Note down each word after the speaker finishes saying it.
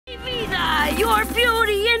Your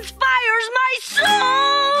beauty inspires my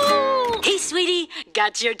soul! Hey, sweetie,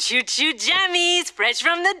 got your choo-choo jammies fresh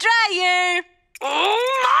from the dryer.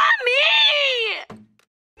 Mommy!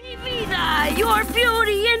 Mi vida, your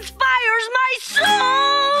beauty inspires my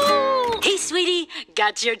soul! Hey, sweetie,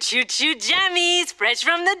 got your choo-choo jammies fresh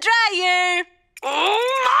from the dryer.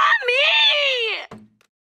 Mommy!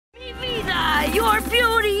 Mi vida, your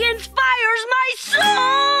beauty inspires my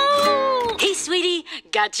soul! Hey, sweetie,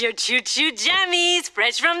 got your choo-choo jammies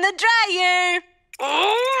fresh from the dryer.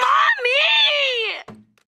 Mommy!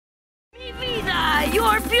 Mi vida,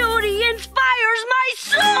 your beauty inspires my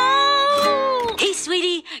soul! Hey,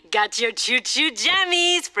 sweetie, got your choo-choo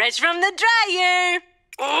jammies fresh from the dryer.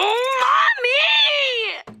 Mommy!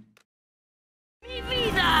 Mi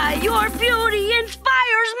vida, your beauty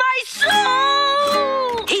inspires my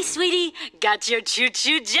soul! Hey, sweetie, got your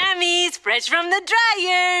choo-choo jammies fresh from the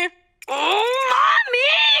dryer. Mommy!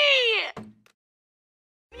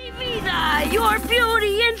 Mi vida, your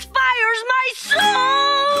beauty inspires my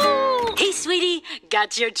soul! Hey, sweetie,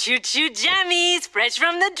 got your choo-choo jammies fresh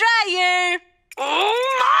from the dryer. Mommy!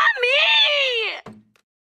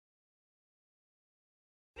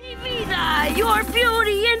 Mi vida, your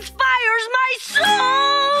beauty inspires my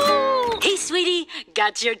soul! Hey, sweetie,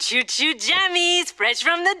 got your choo-choo jammies fresh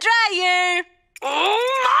from the dryer. Mommy!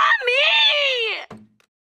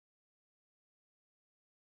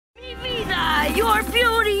 Mi vida, your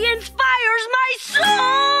beauty inspires my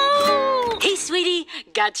soul! Hey, sweetie,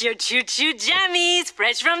 got your choo-choo jammies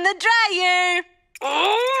fresh from the dryer.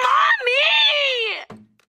 Mommy!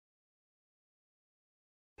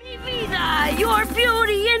 Mi vida, your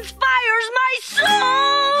beauty inspires my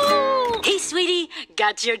soul! Hey, sweetie,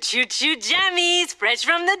 got your choo-choo jammies fresh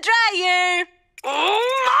from the dryer.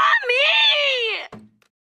 Mommy!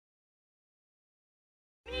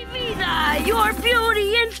 Mi vida, your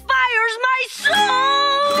beauty inspires my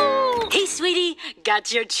soul! Hey, sweetie,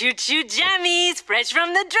 got your choo-choo jammies fresh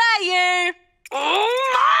from the dryer. Mommy!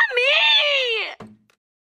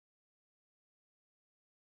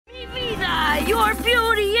 Mi vida, your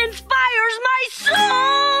beauty inspires my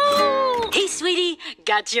soul! Hey, sweetie,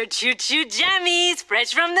 got your choo-choo jammies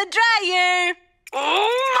fresh from the dryer.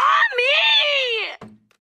 Mommy!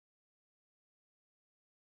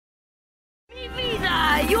 Mi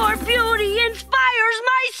vida, your beauty inspires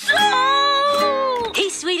my soul! Hey,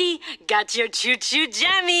 sweetie, got your choo-choo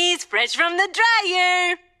jammies fresh from the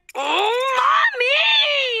dryer. Mommy!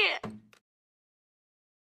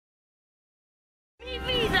 Mi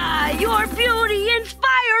vida, your beauty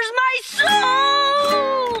inspires my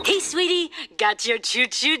soul! Hey, sweetie, got your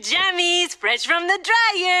choo-choo jammies fresh from the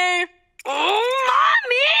dryer.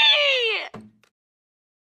 Mommy!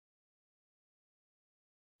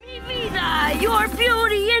 Mi vida, your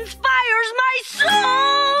beauty inspires my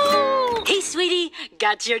soul! Hey, sweetie,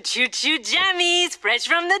 got your choo-choo jammies fresh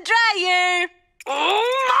from the dryer.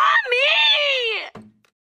 Mommy!